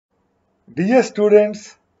Dear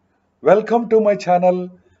students, welcome to my channel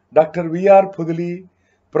Dr. V.R. Pudile,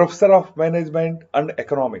 Professor of Management and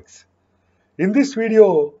Economics. In this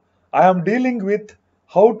video, I am dealing with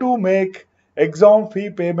how to make exam fee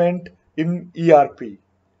payment in ERP.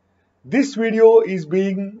 This video is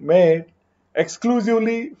being made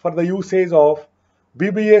exclusively for the usage of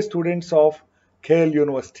BBA students of KL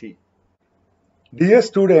University. Dear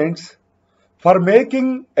students, for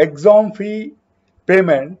making exam fee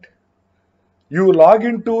payment, you log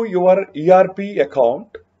into your ERP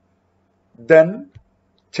account, then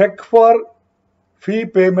check for fee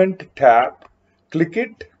payment tab, click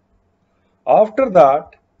it. After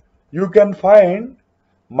that, you can find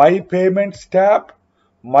My Payments tab,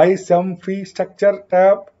 My SEM Fee Structure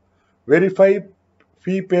tab, Verify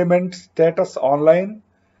Fee Payment Status Online,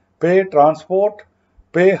 Pay Transport,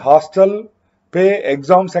 Pay Hostel, Pay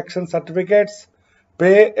Exam Section Certificates,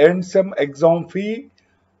 Pay End SEM Exam Fee,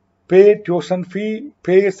 Pay tuition fee,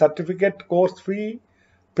 pay certificate course fee,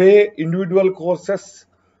 pay individual courses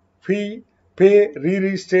fee, pay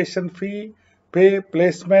re-registration fee, pay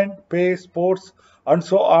placement, pay sports, and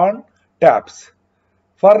so on tabs.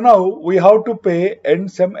 For now, we have to pay end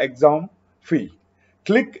SEM exam fee.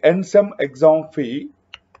 Click end SEM exam fee.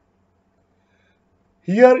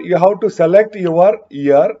 Here you have to select your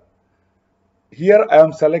year. Here I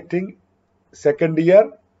am selecting second year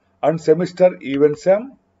and semester even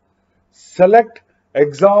SEM. Select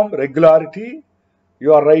exam regularity.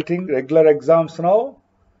 You are writing regular exams now.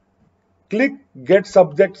 Click get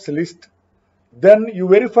subjects list. Then you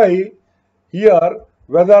verify here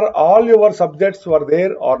whether all your subjects were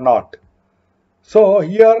there or not. So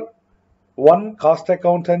here 1 cost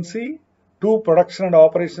accountancy, 2 production and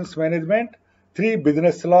operations management, 3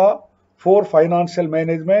 business law, 4 financial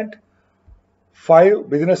management, 5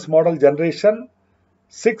 business model generation,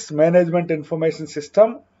 6 management information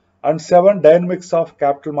system, and 7 dynamics of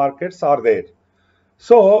capital markets are there.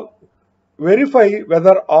 So verify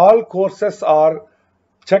whether all courses are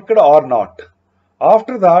checked or not.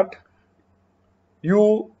 After that,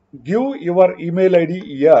 you give your email ID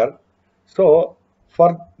here. So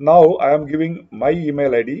for now, I am giving my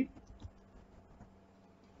email ID.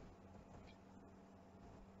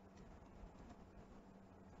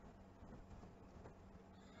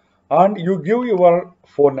 And you give your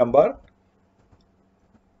phone number.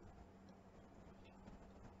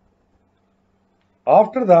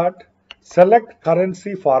 After that, select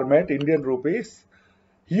currency format Indian rupees.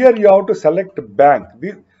 Here you have to select bank.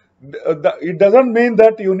 It doesn't mean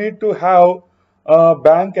that you need to have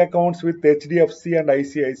bank accounts with HDFC and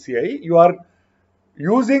ICICI. You are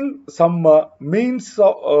using some means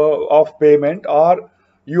of payment, or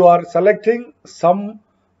you are selecting some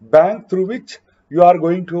bank through which you are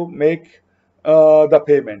going to make the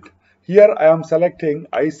payment. Here I am selecting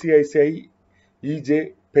ICICI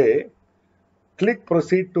EJ Pay. Click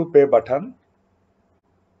Proceed to Pay button.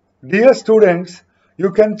 Dear students, you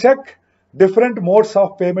can check different modes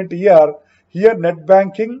of payment here. Here net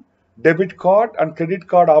banking, debit card and credit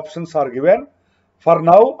card options are given. For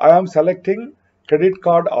now, I am selecting credit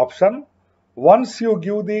card option. Once you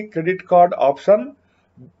give the credit card option,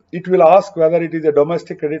 it will ask whether it is a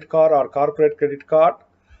domestic credit card or corporate credit card.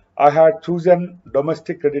 I had chosen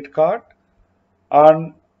domestic credit card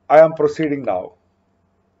and I am proceeding now.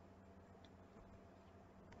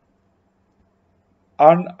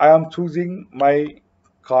 And I am choosing my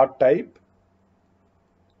card type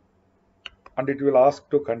and it will ask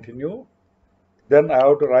to continue. Then I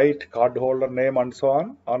have to write cardholder name and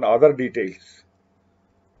so on other details.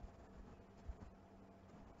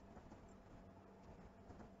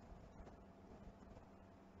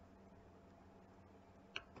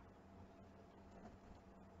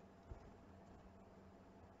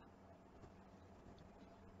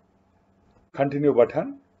 Continue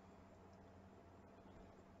button.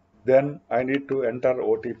 Then I need to enter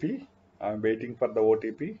OTP. I am waiting for the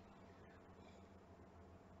OTP.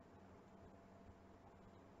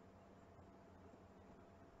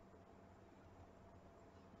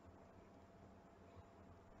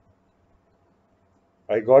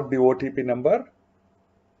 I got the OTP number.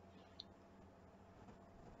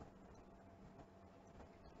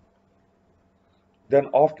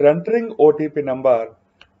 Then after entering OTP number,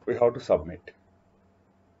 we have to submit.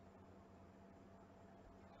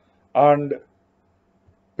 And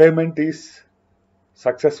payment is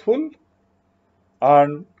successful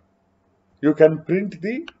and you can print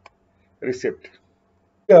the receipt.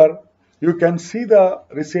 Here you can see the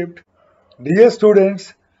receipt. Dear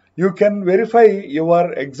students, you can verify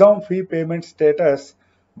your exam fee payment status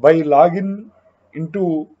by logging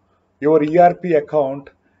into your ERP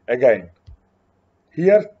account again.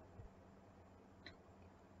 Here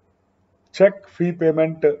check fee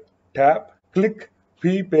payment tab, click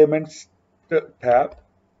fee payments tab,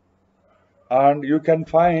 and you can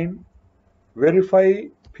find verify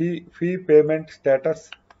fee payment status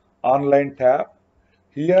online tab.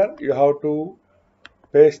 Here you have to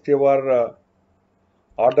paste your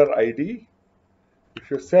order ID. If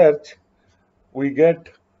you search, we get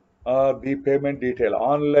the payment detail,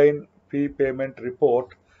 online fee payment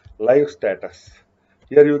report, live status.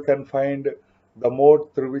 Here you can find the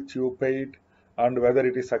mode through which you paid and whether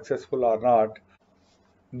it is successful or not.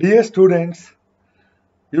 Dear students,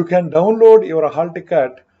 you can download your hall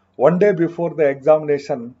ticket one day before the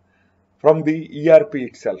examination from the ERP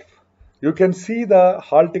itself. You can see the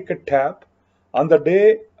hall ticket tab on the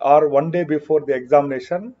day or one day before the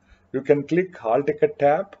examination. You can click hall ticket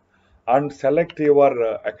tab and select your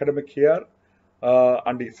academic year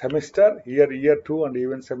and the semester, year 2 and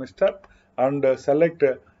even semester, and select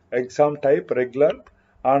exam type regular.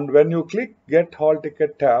 And when you click get hall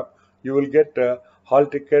ticket tab, you will get hall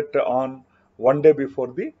ticket on one day before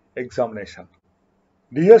the examination.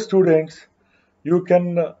 Dear students, you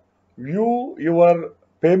can view your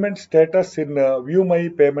payment status in View My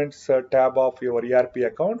Payments tab of your ERP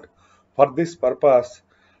account. For this purpose,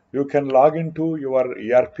 you can log into your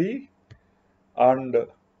ERP and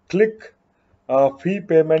click Fee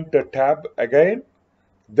Payment tab again.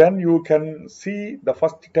 Then you can see the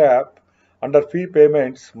first tab under Fee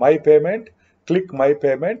Payments, My Payment. Click My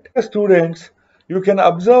Payment. Students, you can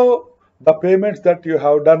observe the payments that you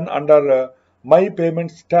have done under My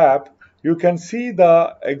Payments tab. You can see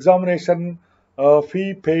the examination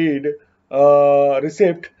fee paid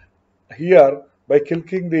receipt here by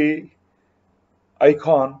clicking the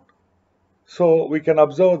icon. So we can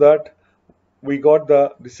observe that we got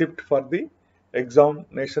the receipt for the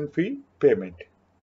examination fee payment.